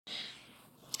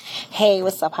Hey,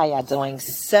 what's up? How y'all doing?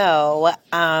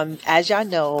 As y'all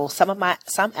know, some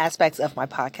aspects of my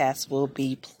podcast will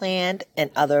be planned,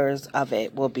 and others of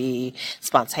it will be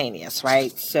spontaneous,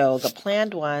 right? So the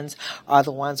planned ones are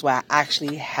the ones where I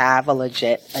actually have a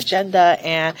legit agenda,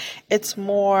 and it's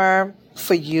more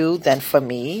for you than for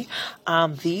me.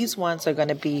 These ones are going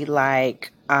to be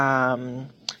like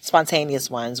spontaneous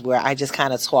ones where I just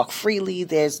kind of talk freely.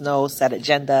 There's no set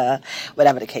agenda,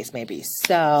 whatever the case may be.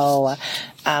 Today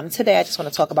I just want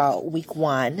to talk about week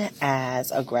one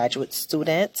as a graduate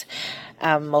student.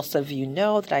 Most of you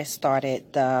know that I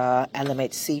started the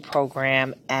LMHC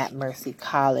program at Mercy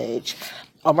College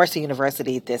or Mercy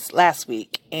University this last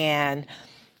week. And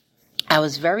I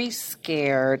was very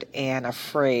scared and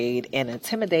afraid and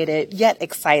intimidated, yet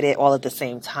excited all at the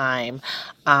same time,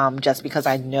 just because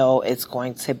I know it's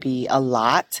going to be a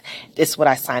lot. This is what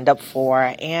I signed up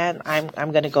for, and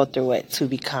I'm going to go through it to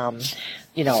become,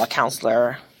 a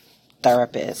counselor,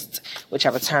 therapist,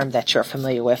 whichever term that you're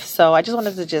familiar with. So I just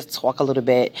wanted to just talk a little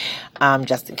bit,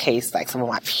 just in case like some of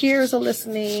my peers are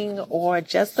listening, or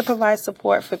just to provide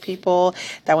support for people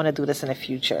that want to do this in the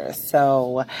future.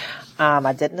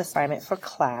 I did an assignment for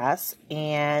class,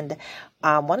 and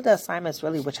one of the assignments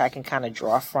really, which I can kind of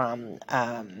draw from,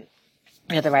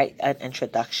 you have to write an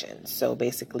introduction. So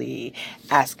basically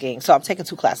I'm taking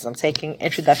two classes. I'm taking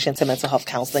Introduction to Mental Health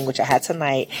Counseling, which I had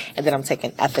tonight, and then I'm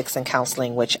taking Ethics in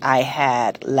Counseling, which I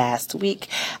had last week.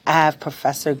 I have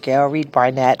Professor Gail Reed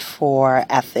Barnett for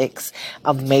Ethics.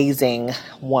 Amazing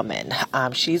woman.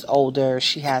 She's older.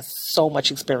 She has so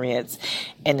much experience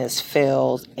in this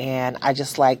field, and I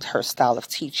just liked her style of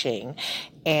teaching.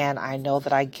 And I know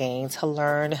that I gained to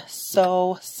learn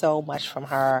so much from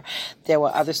her. There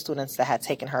were other students that had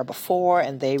taken her before,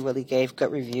 and they really gave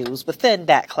good reviews within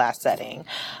that class setting.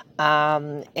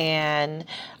 It's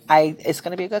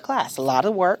going to be a good class. A lot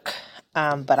of work.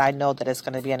 But I know that it's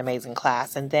going to be an amazing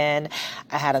class. And then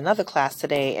I had another class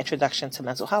today, Introduction to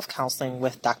Mental Health Counseling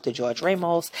with Dr. George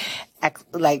Ramos.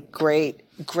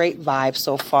 Great vibe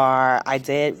so far. I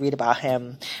did read about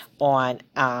him on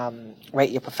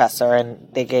Rate Your Professor, and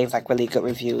they gave like really good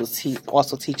reviews. He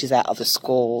also teaches at other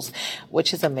schools,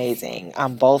 which is amazing,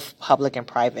 both public and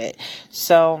private.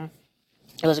 So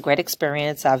it was a great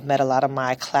experience. I've met a lot of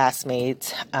my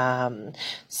classmates.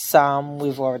 Some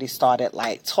we've already started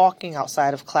like talking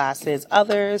outside of classes,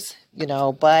 others,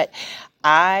 but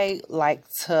I like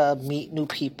to meet new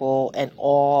people in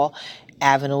all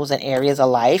avenues and areas of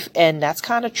life. And that's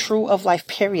kind of true of life,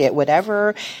 period.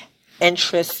 Whatever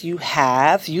interests you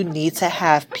have, you need to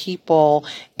have people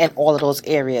in all of those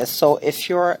areas. So if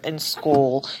you're in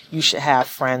school, you should have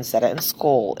friends that are in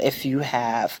school. If you're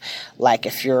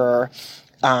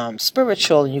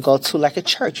spiritual and you go to like a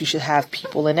church, you should have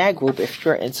people in that group. If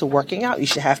you're into working out, you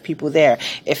should have people there.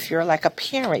 If you're like a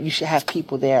parent, you should have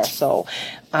people there. So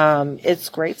it's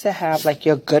great to have like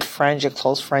your good friends, your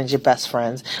close friends, your best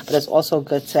friends, but it's also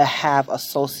good to have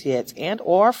associates and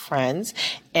or friends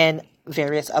and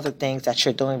various other things that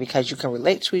you're doing, because you can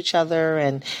relate to each other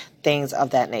and things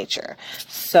of that nature.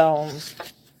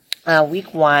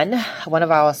 Week one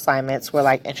of our assignments were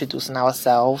like introducing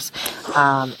ourselves,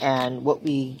 and what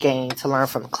we gained to learn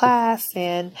from class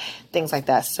and things like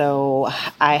that. So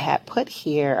I had put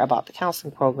here about the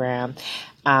counseling program,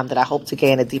 that I hope to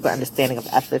gain a deeper understanding of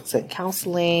ethics in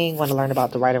counseling, want to learn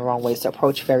about the right and wrong ways to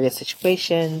approach various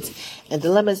situations and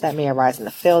dilemmas that may arise in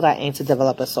the field. I aim to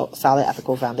develop a solid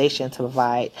ethical foundation to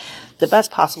provide the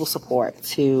best possible support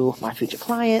to my future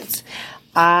clients.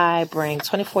 I bring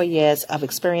 24 years of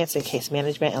experience in case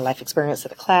management and life experience to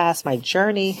the class. My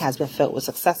journey has been filled with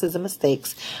successes and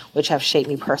mistakes, which have shaped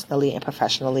me personally and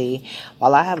professionally.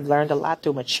 While I have learned a lot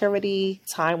through maturity,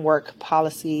 time work,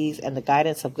 policies, and the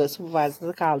guidance of good supervisors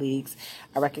and colleagues,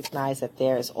 I recognize that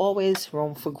there is always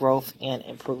room for growth and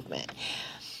improvement.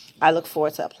 I look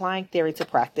forward to applying theory to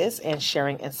practice and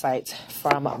sharing insights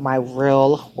from my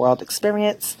real world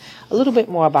experience. A little bit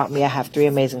more about me. I have 3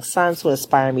 amazing sons who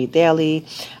inspire me daily.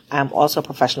 I'm also a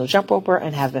professional jump roper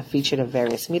and have been featured in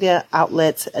various media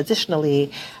outlets.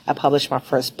 Additionally, I published my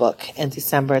first book in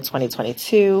December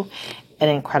 2022, an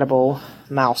incredible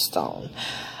milestone.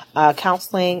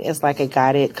 Counseling is like a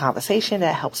guided conversation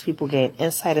that helps people gain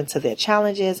insight into their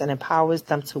challenges and empowers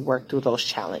them to work through those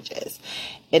challenges.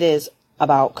 It is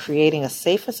about creating a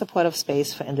safe and supportive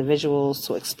space for individuals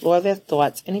to explore their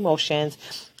thoughts and emotions,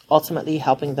 ultimately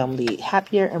helping them lead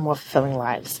happier and more fulfilling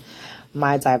lives.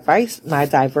 My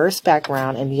diverse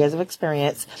background and years of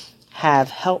experience have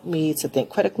helped me to think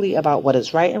critically about what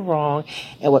is right and wrong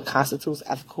and what constitutes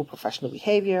ethical professional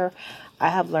behavior. I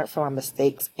have learned from my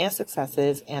mistakes and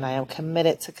successes, and I am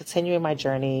committed to continuing my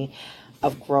journey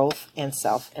of growth and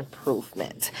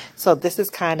self-improvement. So this is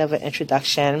kind of an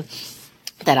introduction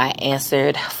that I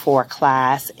answered for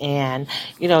class. And,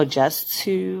 just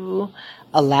to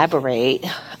elaborate,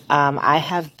 I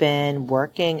have been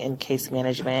working in case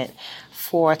management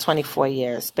for 24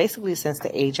 years, basically since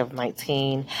the age of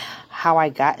 19. How I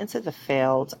got into the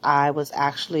field, I was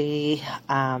actually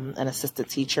an assistant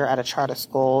teacher at a charter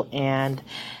school, and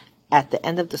at the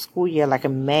end of the school year, like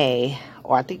in May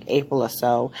or I think April or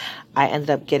so, I ended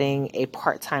up getting a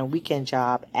part-time weekend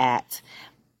job at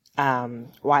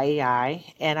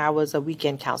YAI, and I was a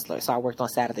weekend counselor, so I worked on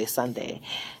Saturday, Sunday.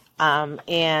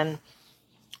 And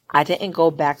I didn't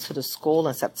go back to the school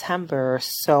in September,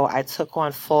 so I took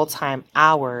on full-time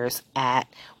hours at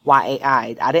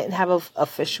YAI. I didn't have an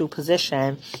official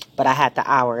position, but I had the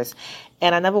hours,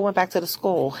 and I never went back to the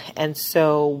school. And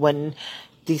so when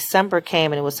December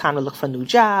came and it was time to look for a new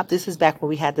job, this is back when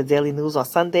we had the daily news on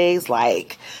Sundays,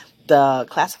 like the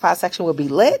classified section would be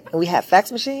lit and we had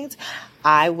fax machines.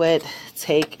 I would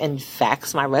take and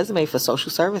fax my resume for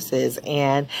social services.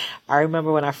 And I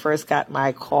remember when I first got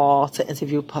my call to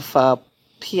interview for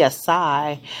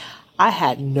PSI, I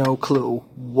had no clue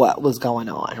what was going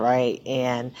on, right?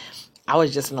 And I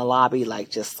was just in the lobby,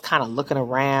 like just kind of looking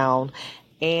around.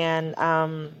 And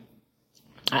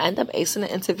I ended up acing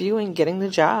the interview and getting the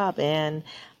job. And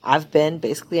I've been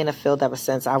basically in the field ever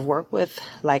since. I've worked with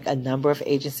like a number of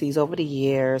agencies over the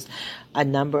years, a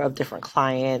number of different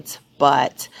clients,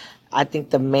 but I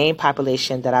think the main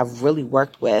population that I've really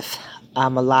worked with a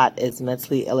lot is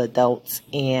mentally ill adults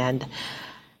and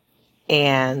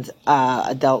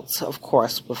adults, of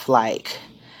course, with like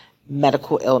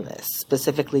medical illness,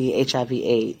 specifically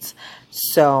HIV/AIDS.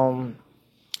 So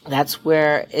that's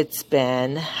where it's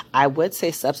been. I would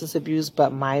say substance abuse,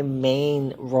 but my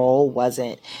main role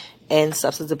wasn't in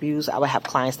substance abuse. I would have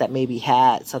clients that maybe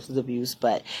had substance abuse,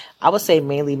 but I would say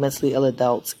mainly mentally ill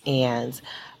adults and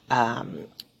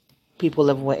people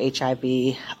living with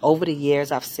HIV. Over the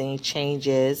years, I've seen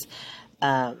changes.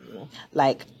 So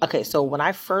when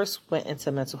I first went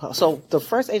into mental health, so the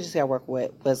first agency I worked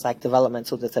with was like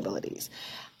developmental disabilities.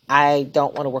 I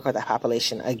don't want to work with that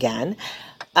population again.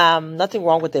 Nothing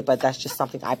wrong with it, but that's just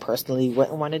something I personally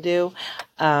wouldn't want to do.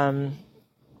 And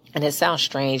it sounds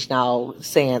strange now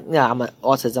saying, I'm an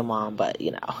autism mom, but,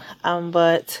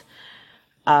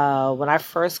 when I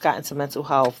first got into mental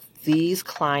health, these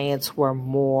clients were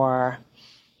more,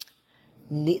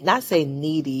 not say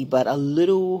needy, but a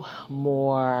little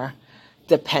more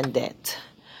dependent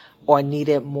or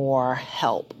needed more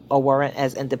help or weren't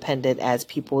as independent as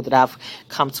people that I've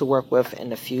come to work with in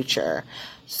the future.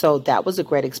 So that was a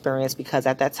great experience because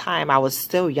at that time I was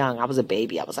still young. I was a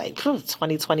baby. I was like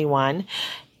 2021.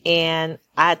 And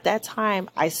at that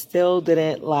time I still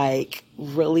didn't like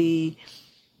really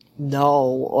know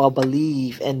or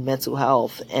believe in mental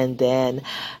health. And then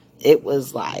it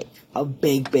was like a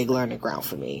big learning ground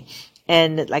for me.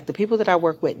 And like the people that I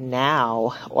work with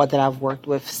now or that I've worked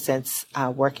with since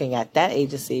working at that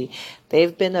agency,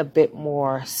 they've been a bit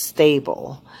more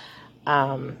stable.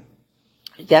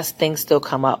 Yes, things still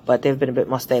come up, but they've been a bit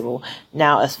more stable.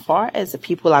 Now, as far as the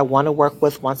people I want to work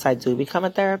with once I do become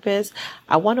a therapist,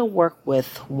 I want to work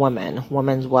with women's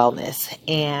wellness,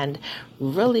 and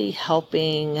really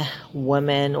helping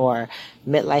women or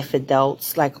midlife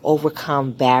adults like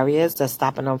overcome barriers that's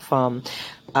stopping them from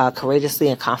courageously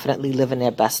and confidently living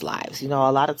their best lives. A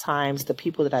lot of times the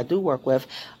people that I do work with,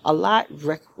 a lot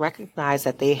recognize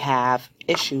that they have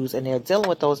issues and they're dealing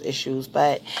with those issues,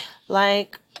 but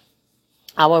like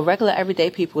our regular everyday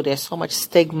people, there's so much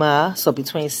stigma. So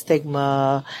between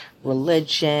stigma,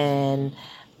 religion,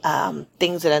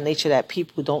 things of that nature that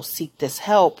people don't seek this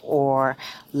help or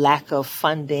lack of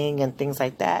funding and things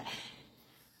like that.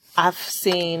 I've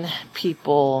seen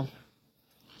people,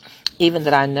 even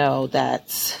that I know,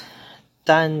 that's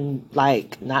done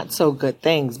like not so good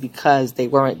things because they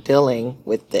weren't dealing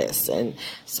with this. And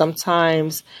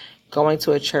sometimes going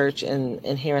to a church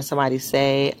and hearing somebody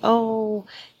say, oh,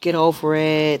 get over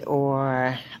it,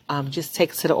 or just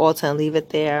take it to the altar and leave it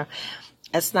there.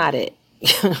 That's not it. You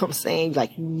know what I'm saying?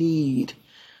 Like, you need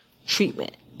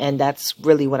treatment. And that's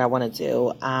really what I want to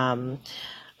do.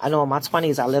 I know in my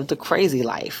 20s, I lived a crazy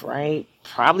life, right?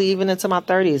 Probably even into my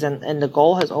 30s. And the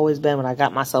goal has always been, when I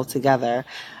got myself together,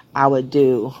 I would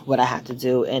do what I had to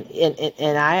do.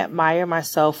 And I admire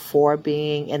myself for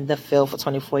being in the field for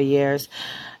 24 years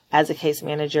as a case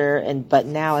manager. But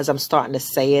now as I'm starting to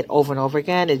say it over and over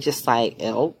again, it's just like,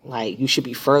 you should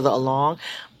be further along.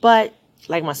 But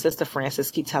like my sister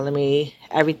Frances keep telling me,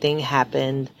 everything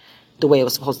happened the way it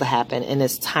was supposed to happen, and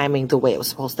it's timing the way it was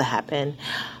supposed to happen.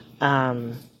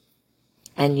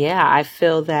 And yeah, I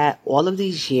feel that all of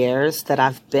these years that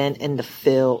I've been in the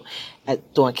field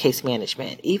doing case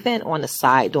management, even on the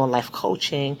side doing life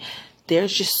coaching,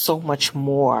 there's just so much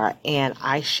more. And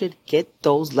I should get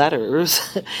those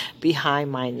letters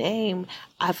behind my name.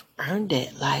 I've earned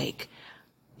it,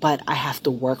 but I have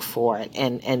to work for it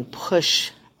and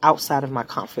push outside of my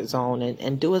comfort zone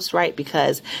and do what's right,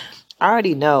 because I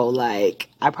already know,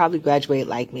 I probably graduate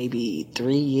maybe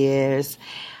 3 years.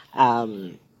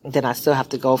 Then I still have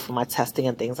to go for my testing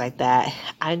and things like that.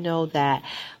 I know that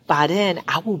by then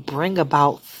I will bring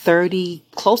about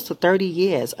close to 30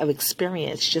 years of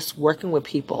experience just working with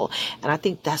people. And I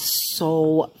think that's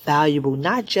so valuable,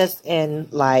 not just in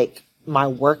my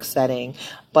work setting,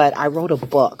 but I wrote a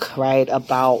book, right,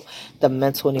 about the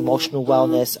mental and emotional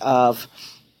wellness of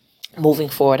moving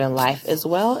forward in life, as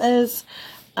well as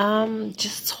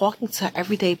just talking to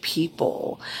everyday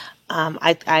people.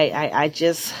 I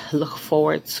just look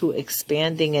forward to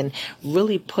expanding and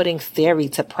really putting theory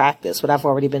to practice, what I've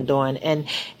already been doing. And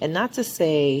not to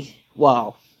say,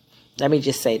 well, let me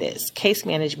just say this: case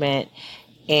management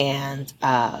and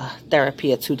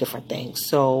therapy are two different things.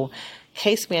 So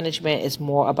case management is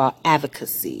more about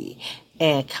advocacy,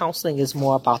 and counseling is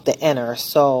more about the inner.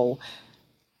 So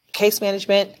case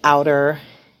management, outer,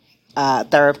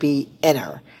 therapy,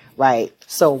 inner, right?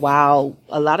 So while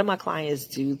a lot of my clients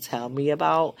do tell me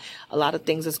about a lot of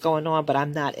things that's going on, but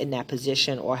I'm not in that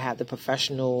position or have the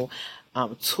professional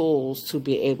tools to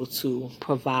be able to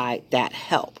provide that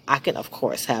help. I can, of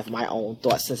course, have my own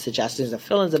thoughts and suggestions and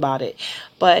feelings about it,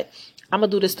 but I'm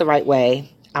going to do this the right way.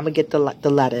 I'm going to get the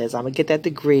letters. I'm going to get that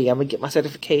degree. I'm going to get my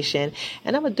certification,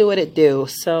 and I'm going to do what it do.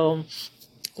 So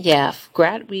yeah,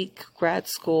 grad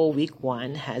school week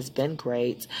 1 has been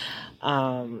great.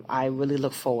 I really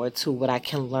look forward to what I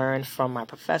can learn from my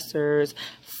professors,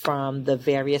 from the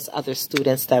various other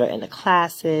students that are in the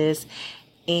classes.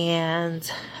 And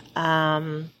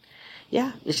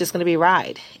yeah, it's just going to be a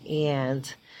ride.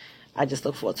 And I just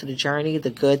look forward to the journey, the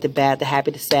good, the bad, the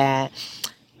happy, the sad.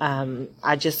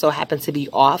 I just so happened to be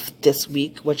off this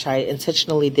week, which I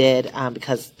intentionally did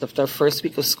because the first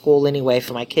week of school anyway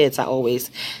for my kids, I always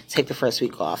take the first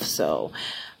week off. So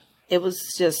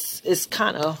it's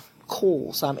kind of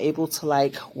cool. So I'm able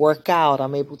to work out.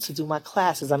 I'm able to do my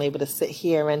classes. I'm able to sit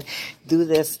here and do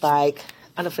this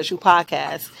unofficial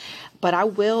podcast. But I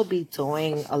will be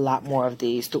doing a lot more of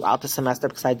these throughout the semester,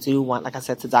 because I do want, like I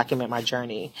said, to document my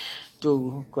journey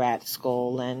through grad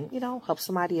school and, help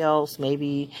somebody else,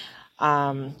 maybe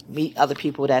meet other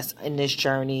people that's in this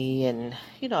journey and,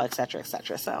 et cetera, et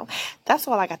cetera. So that's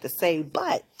all I got to say.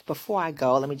 But before I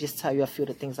go, let me just tell you a few of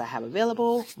the things I have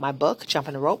available. My book,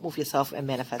 Jumping the Rope, Move Yourself and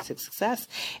Manifest Success.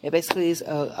 It basically is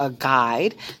a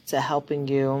guide to helping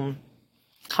you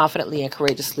confidently and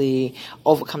courageously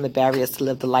overcome the barriers to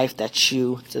live the life that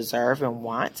you deserve and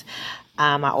want.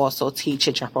 I also teach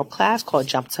a jump rope class called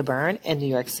Jump to Burn in New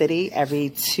York City every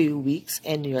 2 weeks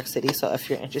in New York City. So if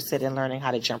you're interested in learning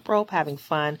how to jump rope, having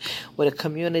fun with a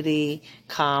community,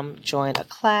 come join a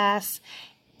class.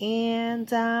 And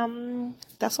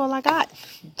that's all I got.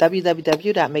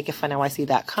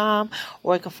 www.makeitfunnyc.com,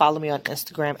 or you can follow me on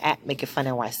Instagram at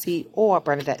makeitfunnyc or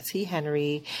Bernadette T.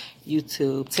 Henry,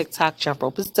 YouTube, TikTok, Jump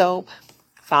Rope is Dope.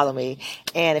 Follow me.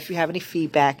 And if you have any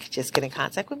feedback, just get in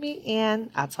contact with me, and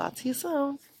I'll talk to you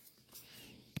soon.